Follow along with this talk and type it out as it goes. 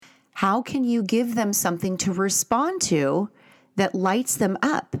How can you give them something to respond to that lights them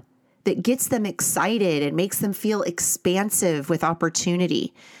up, that gets them excited and makes them feel expansive with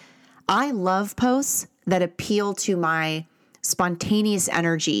opportunity? I love posts that appeal to my spontaneous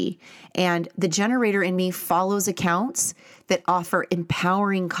energy, and the generator in me follows accounts that offer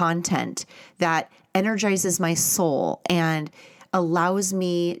empowering content that energizes my soul and allows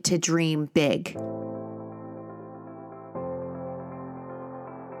me to dream big.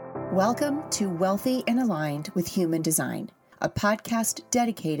 Welcome to Wealthy and Aligned with Human Design, a podcast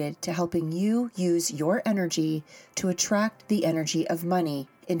dedicated to helping you use your energy to attract the energy of money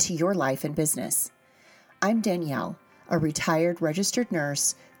into your life and business. I'm Danielle, a retired registered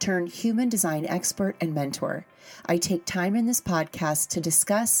nurse turned human design expert and mentor. I take time in this podcast to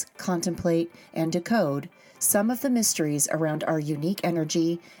discuss, contemplate, and decode some of the mysteries around our unique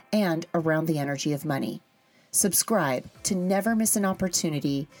energy and around the energy of money. Subscribe to never miss an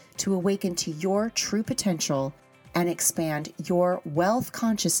opportunity to awaken to your true potential and expand your wealth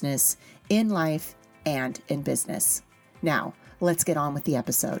consciousness in life and in business. Now, let's get on with the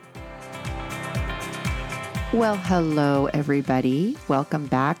episode. Well, hello, everybody. Welcome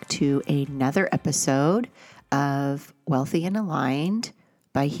back to another episode of Wealthy and Aligned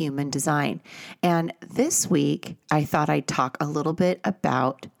by Human Design. And this week, I thought I'd talk a little bit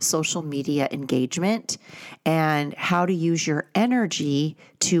about social media engagement and how to use your energy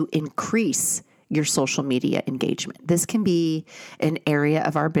to increase your social media engagement. This can be an area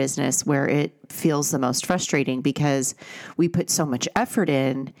of our business where it feels the most frustrating because we put so much effort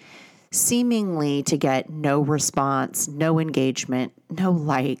in seemingly to get no response, no engagement, no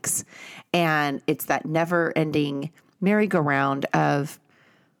likes. And it's that never-ending merry-go-round of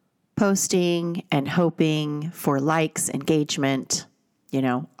posting and hoping for likes, engagement,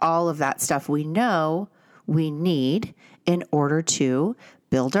 all of that stuff we know we need in order to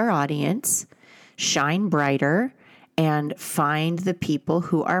build our audience, shine brighter, and find the people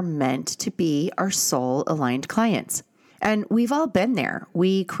who are meant to be our soul-aligned clients. And we've all been there.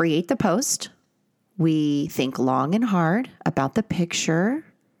 We create the post. We think long and hard about the picture,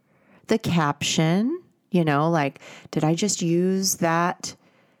 the caption, did I just use that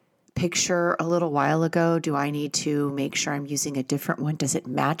picture a little while ago? Do I need to make sure I'm using a different one? Does it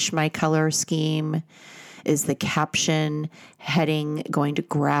match my color scheme? Is the caption heading going to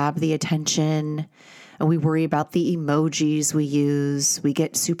grab the attention? And we worry about the emojis we use. We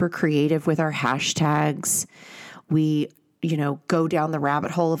get super creative with our hashtags. We, go down the rabbit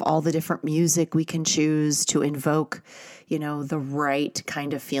hole of all the different music we can choose to invoke, the right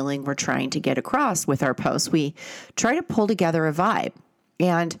kind of feeling we're trying to get across with our posts. We try to pull together a vibe,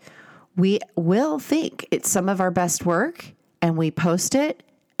 and we will think it's some of our best work, and we post it,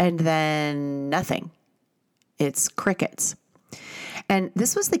 and then nothing. It's crickets. And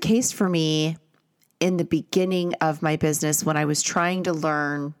this was the case for me in the beginning of my business when I was trying to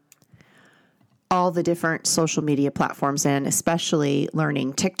learn all the different social media platforms and especially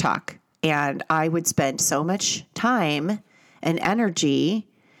learning TikTok. And I would spend so much time and energy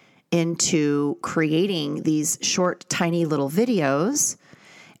into creating these short, tiny little videos.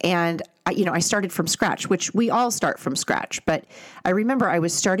 And I started from scratch, which we all start from scratch. But I remember I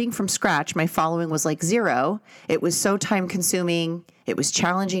was starting from scratch. My following was like zero. It was so time consuming. It was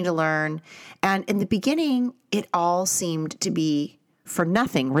challenging to learn. And in the beginning, it all seemed to be for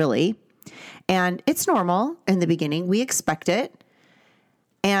nothing, really. And it's normal in the beginning. We expect it.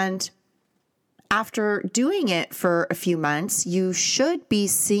 And after doing it for a few months, you should be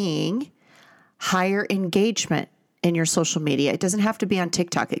seeing higher engagement in your social media. It doesn't have to be on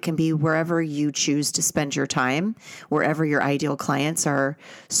TikTok. It can be wherever you choose to spend your time, wherever your ideal clients are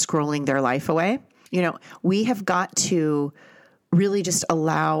scrolling their life away. We have got to really just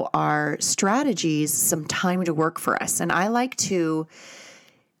allow our strategies some time to work for us. And I like to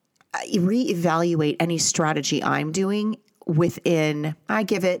reevaluate any strategy I'm doing within, I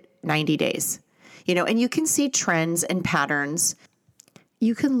give it 90 days, and you can see trends and patterns.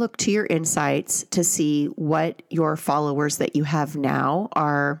 You can look to your insights to see what your followers that you have now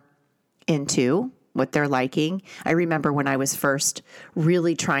are into, what they're liking. I remember when I was first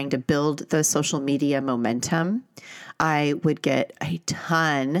really trying to build the social media momentum, I would get a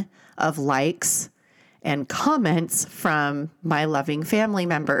ton of likes and comments from my loving family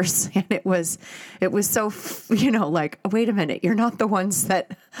members. And it was so, wait a minute, you're not the ones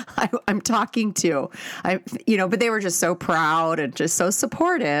that I'm talking to. But they were just so proud and just so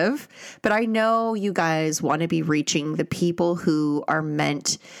supportive. But I know you guys want to be reaching the people who are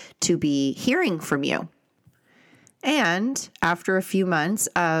meant to be hearing from you. And after a few months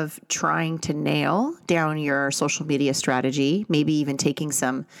of trying to nail down your social media strategy, maybe even taking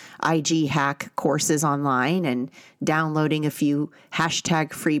some IG hack courses online and downloading a few hashtag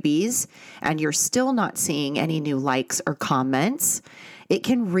freebies, and you're still not seeing any new likes or comments, it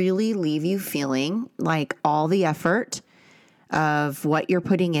can really leave you feeling like all the effort of what you're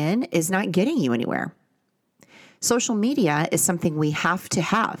putting in is not getting you anywhere. Social media is something we have to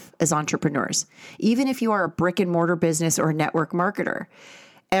have as entrepreneurs. Even if you are a brick and mortar business or a network marketer,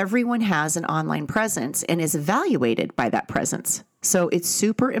 everyone has an online presence and is evaluated by that presence. So it's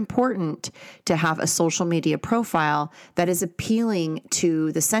super important to have a social media profile that is appealing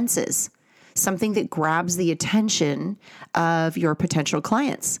to the senses, something that grabs the attention of your potential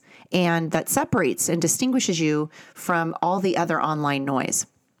clients and that separates and distinguishes you from all the other online noise.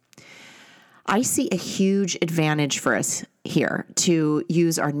 I see a huge advantage for us here to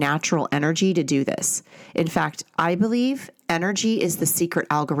use our natural energy to do this. In fact, I believe energy is the secret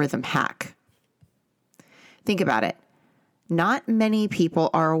algorithm hack. Think about it. Not many people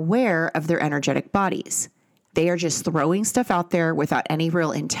are aware of their energetic bodies. They are just throwing stuff out there without any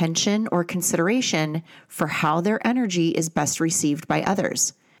real intention or consideration for how their energy is best received by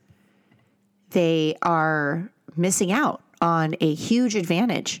others. They are missing out on a huge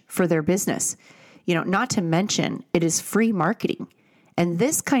advantage for their business. Not to mention it is free marketing. And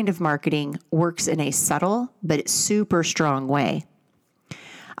this kind of marketing works in a subtle but super strong way.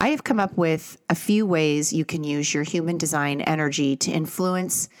 I have come up with a few ways you can use your human design energy to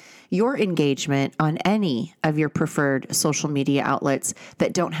influence your engagement on any of your preferred social media outlets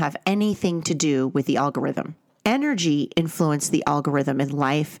that don't have anything to do with the algorithm. Energy influences the algorithm in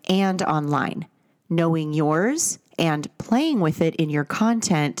life and online. Knowing yours and playing with it in your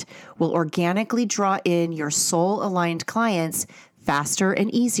content will organically draw in your soul-aligned clients faster and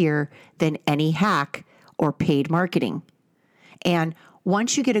easier than any hack or paid marketing. And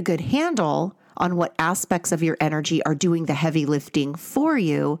once you get a good handle on what aspects of your energy are doing the heavy lifting for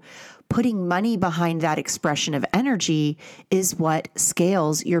you, putting money behind that expression of energy is what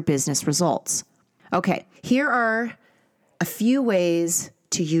scales your business results. Okay, here are a few ways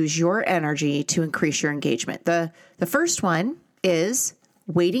to use your energy to increase your engagement. The first one is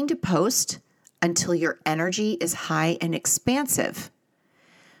waiting to post until your energy is high and expansive.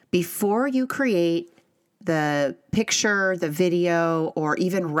 Before you create the picture, the video, or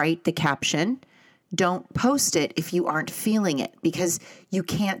even write the caption, don't post it if you aren't feeling it, because you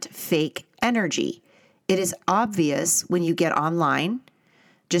can't fake energy. It is obvious when you get online,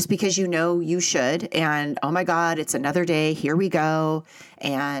 just because you know you should, and oh my God, it's another day, here we go,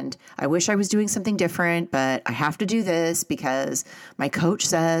 and I wish I was doing something different, but I have to do this because my coach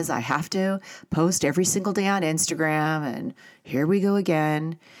says I have to post every single day on Instagram, and here we go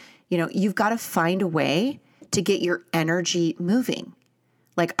again. You've got to find a way to get your energy moving.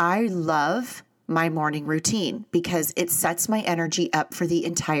 Like, I love my morning routine because it sets my energy up for the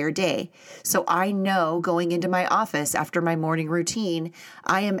entire day. So I know going into my office after my morning routine,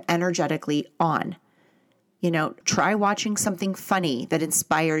 I am energetically on. Try watching something funny that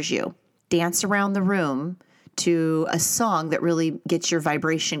inspires you. Dance around the room to a song that really gets your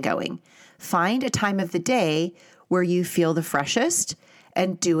vibration going. Find a time of the day where you feel the freshest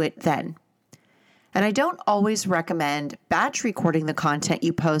and do it then. And I don't always recommend batch recording the content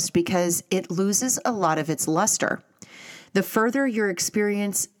you post because it loses a lot of its luster. The further your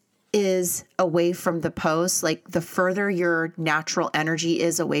experience is away from the post, like the further your natural energy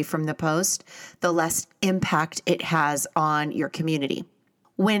is away from the post, the less impact it has on your community.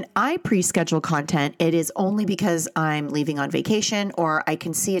 When I pre-schedule content, it is only because I'm leaving on vacation or I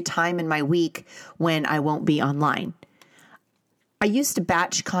can see a time in my week when I won't be online. I used to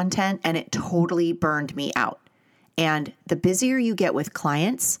batch content and it totally burned me out. And the busier you get with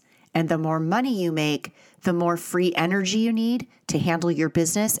clients and the more money you make, the more free energy you need to handle your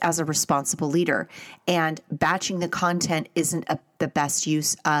business as a responsible leader. And batching the content isn't the best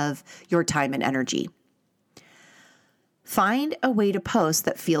use of your time and energy. Find a way to post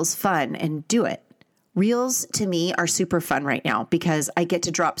that feels fun and do it. Reels to me are super fun right now because I get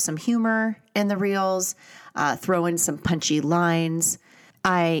to drop some humor in the reels, throw in some punchy lines.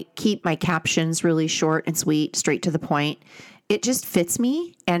 I keep my captions really short and sweet, straight to the point. It just fits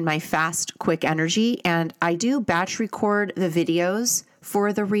me and my fast, quick energy. And I do batch record the videos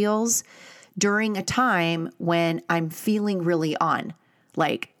for the reels during a time when I'm feeling really on.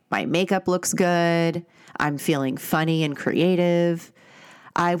 Like my makeup looks good, I'm feeling funny and creative.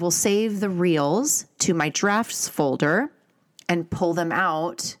 I will save the reels to my drafts folder and pull them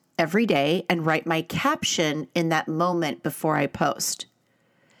out every day and write my caption in that moment before I post.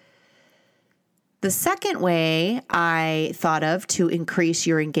 The second way I thought of to increase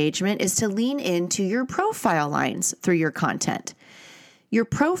your engagement is to lean into your profile lines through your content. Your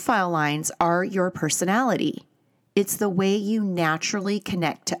profile lines are your personality. It's the way you naturally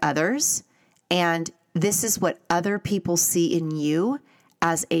connect to others, and this is what other people see in you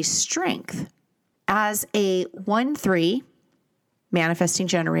as a strength. As a 1-3 manifesting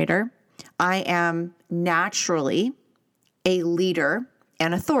generator, I am naturally a leader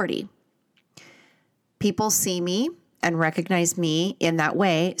and authority. People see me and recognize me in that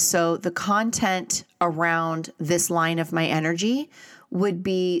way. So the content around this line of my energy would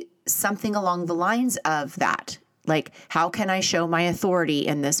be something along the lines of that. Like, how can I show my authority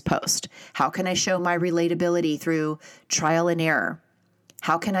in this post? How can I show my relatability through trial and error?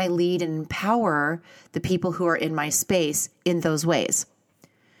 How can I lead and empower the people who are in my space in those ways?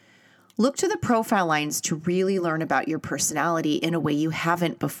 Look to the profile lines to really learn about your personality in a way you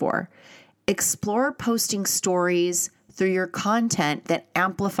haven't before. Explore posting stories through your content that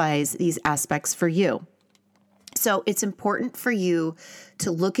amplifies these aspects for you. So it's important for you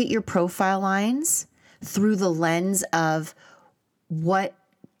to look at your profile lines through the lens of what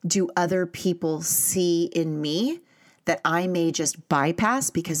do other people see in me that I may just bypass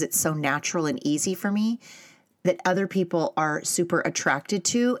because it's so natural and easy for me, that other people are super attracted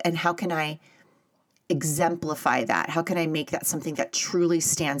to, and how can I exemplify that? How can I make that something that truly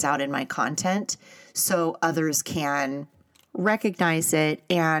stands out in my content so others can recognize it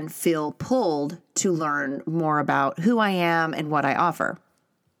and feel pulled to learn more about who I am and what I offer?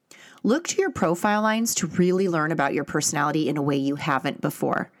 Look to your profile lines to really learn about your personality in a way you haven't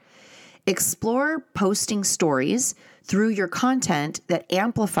before. Explore posting stories through your content that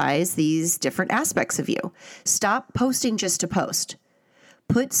amplifies these different aspects of you. Stop posting just to post.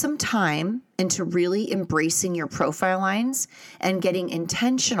 Put some time into really embracing your profile lines and getting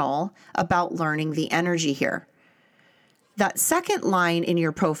intentional about learning the energy here. That second line in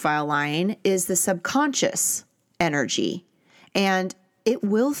your profile line is the subconscious energy, and it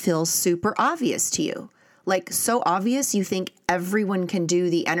will feel super obvious to you. Like, so obvious you think everyone can do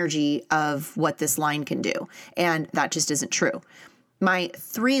the energy of what this line can do. And that just isn't true. My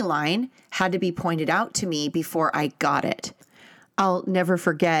 3 line had to be pointed out to me before I got it. I'll never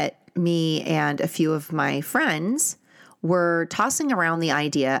forget, me and a few of my friends were tossing around the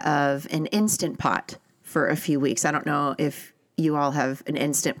idea of an Instant Pot for a few weeks. I don't know if you all have an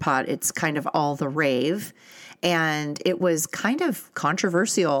Instant Pot. It's kind of all the rave. And it was kind of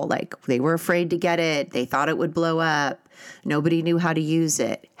controversial. Like, they were afraid to get it. They thought it would blow up. Nobody knew how to use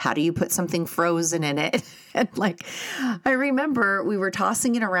it. How do you put something frozen in it? And I remember we were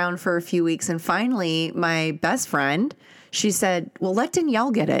tossing it around for a few weeks. And finally, my best friend, she said, well, let Danielle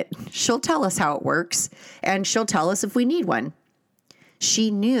get it. She'll tell us how it works, and she'll tell us if we need one.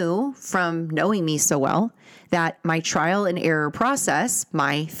 She knew from knowing me so well that my trial and error process,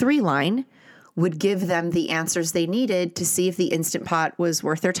 my 3 line, would give them the answers they needed to see if the Instant Pot was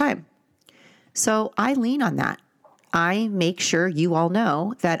worth their time. So I lean on that. I make sure you all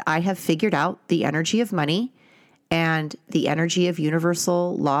know that I have figured out the energy of money and the energy of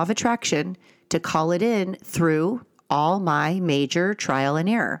universal law of attraction to call it in through all my major trial and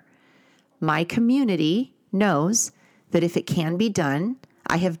error. My community knows that if it can be done,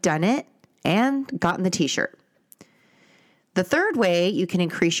 I have done it and gotten the t-shirt. The third way you can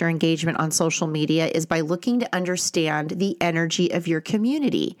increase your engagement on social media is by looking to understand the energy of your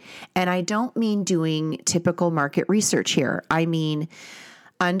community. And I don't mean doing typical market research here. I mean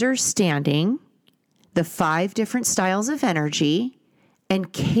understanding the 5 different styles of energy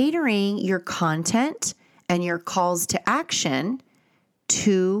and catering your content and your calls to action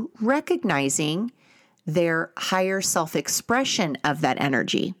to recognizing their higher self-expression of that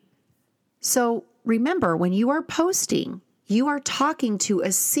energy. So remember, when you are posting, you are talking to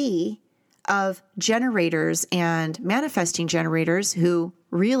a sea of generators and manifesting generators who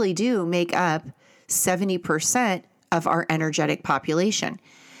really do make up 70% of our energetic population.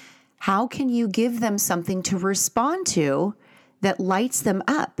 How can you give them something to respond to that lights them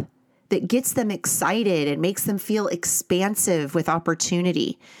up, that gets them excited and makes them feel expansive with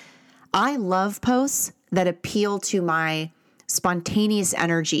opportunity? I love posts that appeal to my spontaneous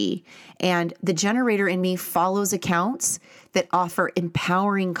energy, and the generator in me follows accounts that offer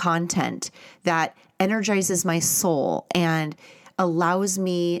empowering content that energizes my soul and allows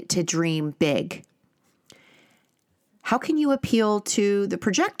me to dream big. How can you appeal to the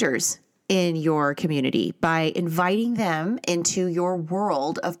projectors in your community? By inviting them into your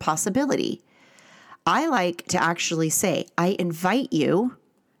world of possibility. I like to actually say, I invite you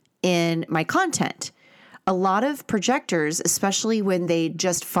in my content. A lot of projectors, especially when they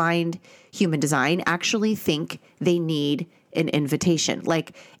just find human design, actually think they need an invitation,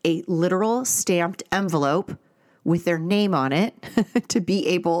 like a literal stamped envelope with their name on it to be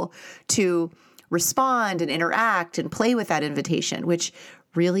able to respond and interact and play with that invitation, which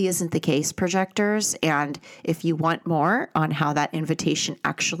really isn't the case, projectors. And if you want more on how that invitation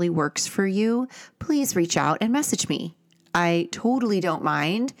actually works for you, please reach out and message me. I totally don't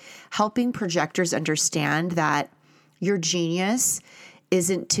mind helping projectors understand that your genius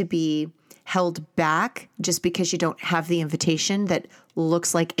isn't to be held back just because you don't have the invitation that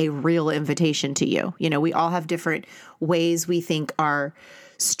looks like a real invitation to you. You know, we all have different ways we think our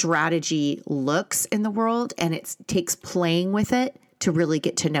strategy looks in the world, and it takes playing with it to really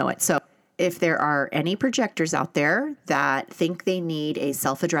get to know it. So if there are any projectors out there that think they need a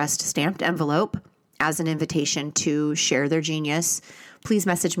self-addressed stamped envelope as an invitation to share their genius, please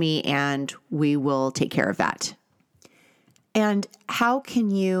message me and we will take care of that. And how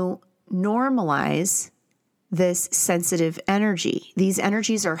can you normalize this sensitive energy? These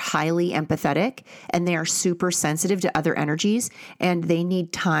energies are highly empathetic and they are super sensitive to other energies, and they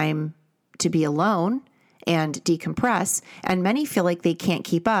need time to be alone and decompress. And many feel like they can't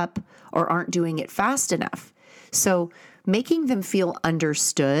keep up or aren't doing it fast enough. So making them feel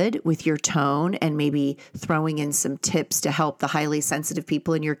understood with your tone and maybe throwing in some tips to help the highly sensitive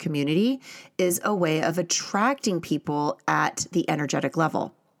people in your community is a way of attracting people at the energetic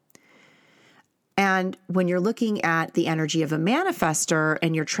level. And when you're looking at the energy of a manifestor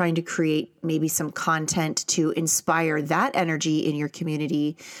and you're trying to create maybe some content to inspire that energy in your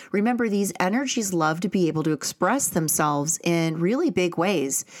community, remember these energies love to be able to express themselves in really big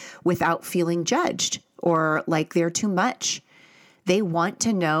ways without feeling judged or like they're too much. They want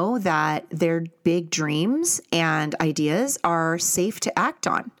to know that their big dreams and ideas are safe to act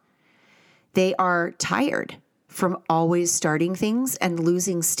on. They are tired from always starting things and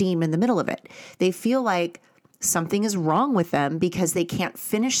losing steam in the middle of it. They feel like something is wrong with them because they can't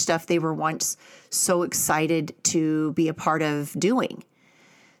finish stuff they were once so excited to be a part of doing.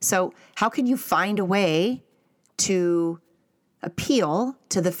 So how can you find a way to appeal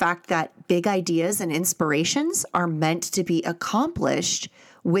to the fact that big ideas and inspirations are meant to be accomplished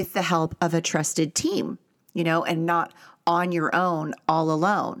with the help of a trusted team, and not on your own, all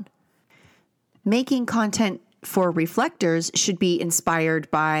alone? Making content for reflectors should be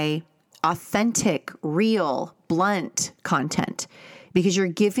inspired by authentic, real, blunt content because you're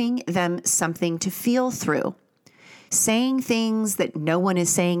giving them something to feel through. Saying things that no one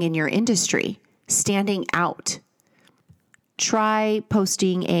is saying in your industry, standing out. Try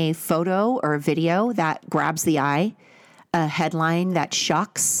posting a photo or a video that grabs the eye, a headline that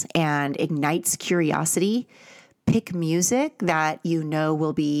shocks and ignites curiosity. Pick music that you know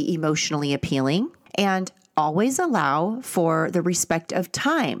will be emotionally appealing, and always allow for the respect of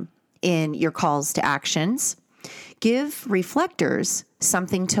time in your calls to actions. Give reflectors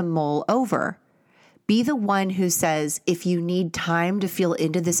something to mull over. Be the one who says, if you need time to feel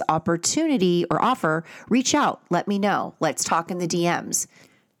into this opportunity or offer, reach out, let me know. Let's talk in the DMs.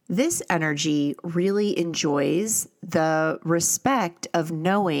 This energy really enjoys the respect of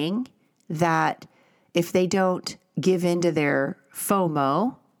knowing that if they don't give into their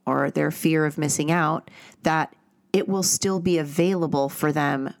FOMO or their fear of missing out, that it will still be available for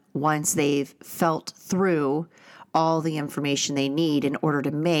them once they've felt through all the information they need in order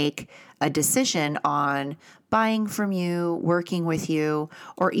to make a decision on buying from you, working with you,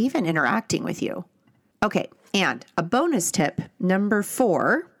 or even interacting with you. Okay, and a bonus tip, number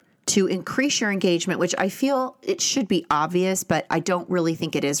 4, to increase your engagement, which I feel it should be obvious, but I don't really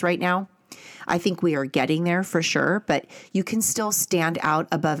think it is right now. I think we are getting there for sure, but you can still stand out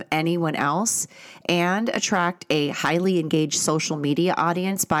above anyone else and attract a highly engaged social media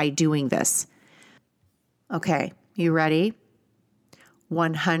audience by doing this. Okay, you ready?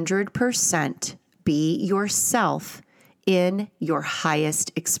 100% be yourself in your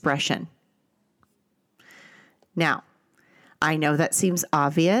highest expression. Now, I know that seems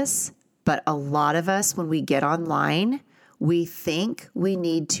obvious, but a lot of us, when we get online, we think we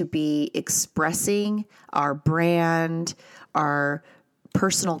need to be expressing our brand, our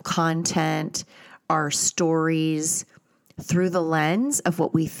personal content, our stories through the lens of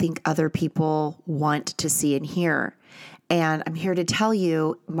what we think other people want to see and hear. And I'm here to tell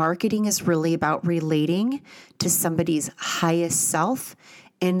you, marketing is really about relating to somebody's highest self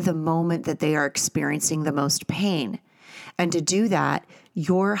in the moment that they are experiencing the most pain. And to do that,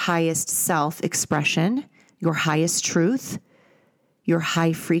 your highest self-expression, your highest truth, your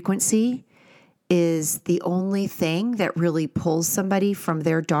high frequency is the only thing that really pulls somebody from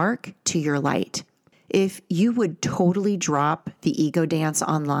their dark to your light. If you would totally drop the ego dance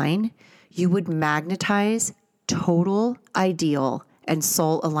online, you would magnetize total, ideal, and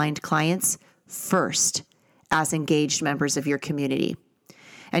soul-aligned clients first as engaged members of your community.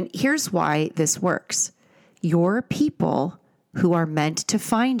 And here's why this works. Your people who are meant to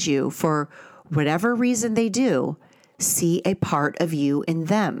find you for whatever reason they do, see a part of you in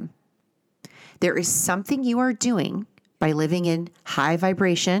them. There is something you are doing by living in high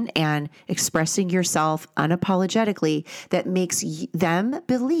vibration and expressing yourself unapologetically that makes them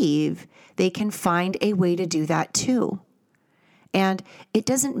believe they can find a way to do that too. And it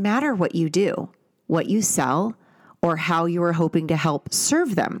doesn't matter what you do, what you sell, or how you are hoping to help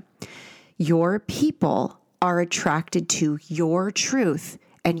serve them. Your people are attracted to your truth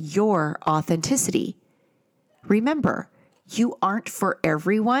and your authenticity. Remember, you aren't for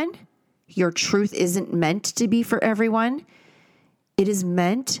everyone. Your truth isn't meant to be for everyone. It is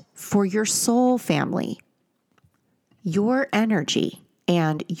meant for your soul family. Your energy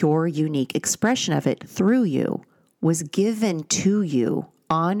and your unique expression of it through you was given to you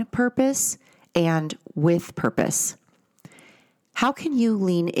on purpose and with purpose. How can you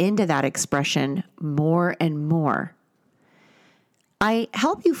lean into that expression more and more? I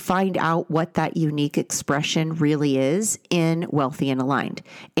help you find out what that unique expression really is in Wealthy and Aligned.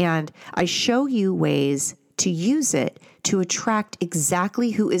 And I show you ways to use it to attract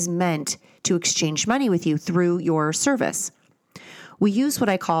exactly who is meant to exchange money with you through your service. We use what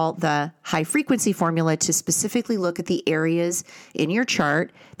I call the high frequency formula to specifically look at the areas in your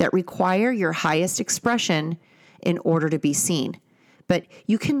chart that require your highest expression in order to be seen. But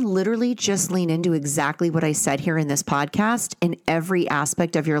you can literally just lean into exactly what I said here in this podcast in every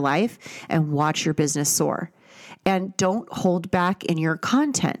aspect of your life and watch your business soar. And don't hold back in your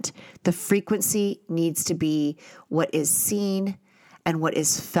content. The frequency needs to be what is seen and what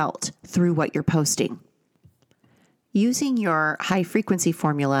is felt through what you're posting. Using your high frequency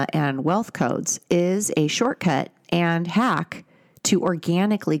formula and wealth codes is a shortcut and hack to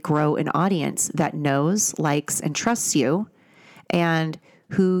organically grow an audience that knows, likes, and trusts you, and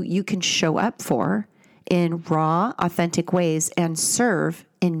who you can show up for in raw, authentic ways and serve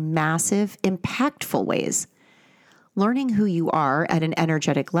in massive, impactful ways. Learning who you are at an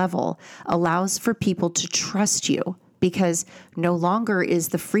energetic level allows for people to trust you because no longer is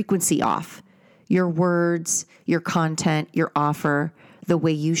the frequency off. Your words, your content, your offer, the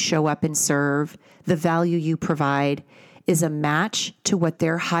way you show up and serve, the value you provide is a match to what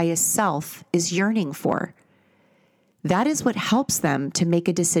their highest self is yearning for. That is what helps them to make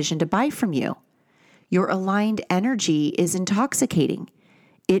a decision to buy from you. Your aligned energy is intoxicating.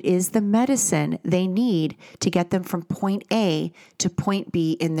 It is the medicine they need to get them from point A to point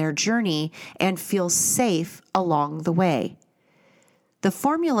B in their journey and feel safe along the way. The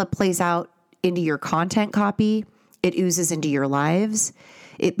formula plays out into your content copy. It oozes into your lives.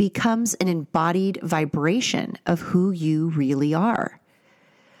 It becomes an embodied vibration of who you really are.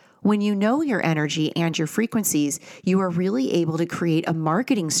 When you know your energy and your frequencies, you are really able to create a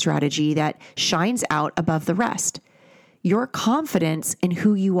marketing strategy that shines out above the rest. Your confidence in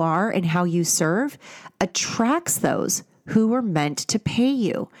who you are and how you serve attracts those who are meant to pay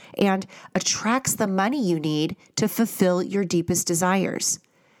you and attracts the money you need to fulfill your deepest desires.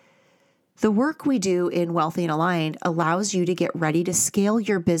 The work we do in Wealthy and Aligned allows you to get ready to scale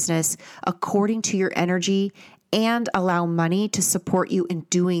your business according to your energy and allow money to support you in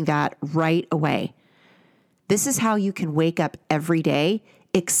doing that right away. This is how you can wake up every day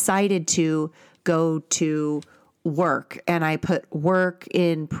excited to go to work. And I put work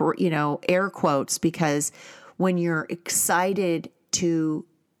in, air quotes, because when you're excited to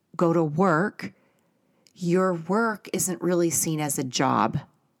go to work, your work isn't really seen as a job.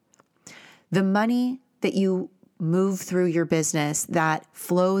 The money that you move through your business, that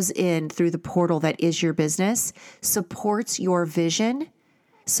flows in through the portal that is your business, supports your vision,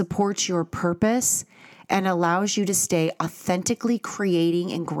 supports your purpose, and allows you to stay authentically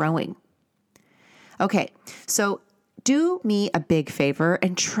creating and growing. Okay, so do me a big favor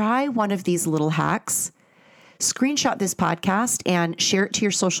and try one of these little hacks. Screenshot this podcast and share it to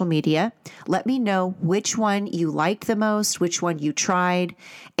your social media. Let me know which one you liked the most, which one you tried,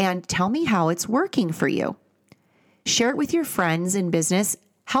 and tell me how it's working for you. Share it with your friends in business,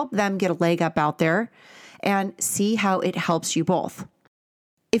 help them get a leg up out there, and see how it helps you both.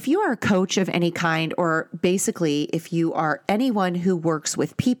 If you are a coach of any kind, or basically if you are anyone who works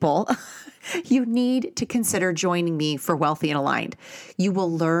with people, you need to consider joining me for Wealthy and Aligned. You will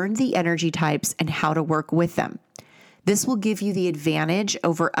learn the energy types and how to work with them. This will give you the advantage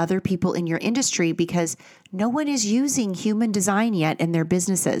over other people in your industry because no one is using human design yet in their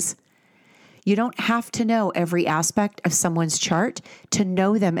businesses. You don't have to know every aspect of someone's chart to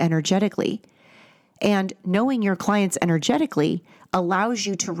know them energetically. And knowing your clients energetically allows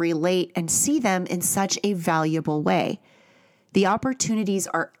you to relate and see them in such a valuable way. The opportunities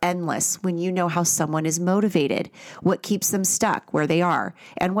are endless when you know how someone is motivated, what keeps them stuck where they are,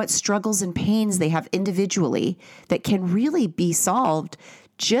 and what struggles and pains they have individually that can really be solved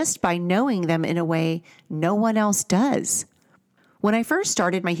just by knowing them in a way no one else does. When I first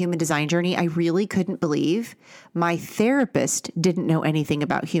started my human design journey, I really couldn't believe my therapist didn't know anything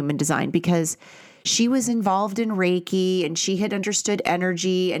about human design because she was involved in Reiki and she had understood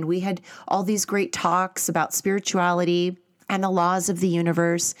energy, and we had all these great talks about spirituality and the laws of the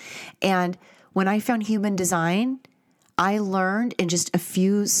universe. And when I found human design, I learned in just a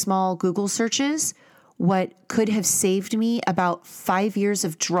few small Google searches what could have saved me about 5 years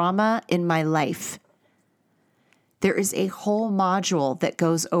of drama in my life. There is a whole module that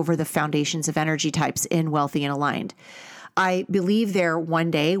goes over the foundations of energy types in Wealthy and Aligned. I believe there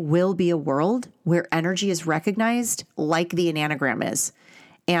one day will be a world where energy is recognized like the Enneagram is.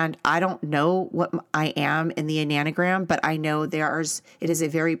 And I don't know what I am in the Enneagram, but I know it is a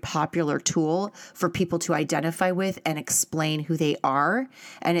very popular tool for people to identify with and explain who they are.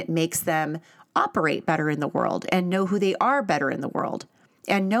 And it makes them operate better in the world and know who they are better in the world.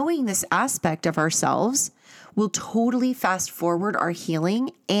 And knowing this aspect of ourselves will totally fast forward our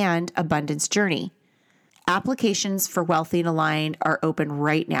healing and abundance journey. Applications for Wealthy and Aligned are open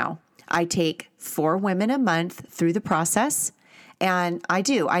right now. I take 4 women a month through the process, and I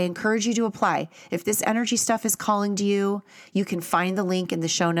encourage you to apply. If this energy stuff is calling to you, you can find the link in the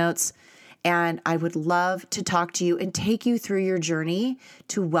show notes, and I would love to talk to you and take you through your journey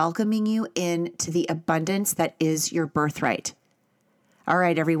to welcoming you into the abundance that is your birthright. All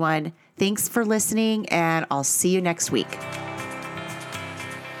right, everyone. Thanks for listening, and I'll see you next week.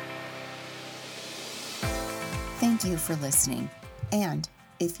 Thank you for listening. And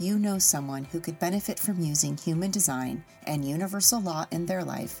if you know someone who could benefit from using human design and universal law in their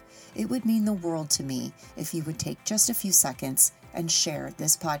life, it would mean the world to me if you would take just a few seconds and share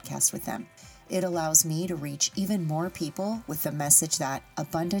this podcast with them. It allows me to reach even more people with the message that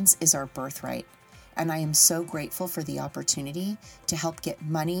abundance is our birthright. And I am so grateful for the opportunity to help get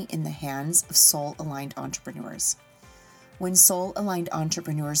money in the hands of soul-aligned entrepreneurs. When soul-aligned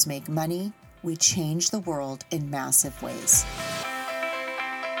entrepreneurs make money, we change the world in massive ways.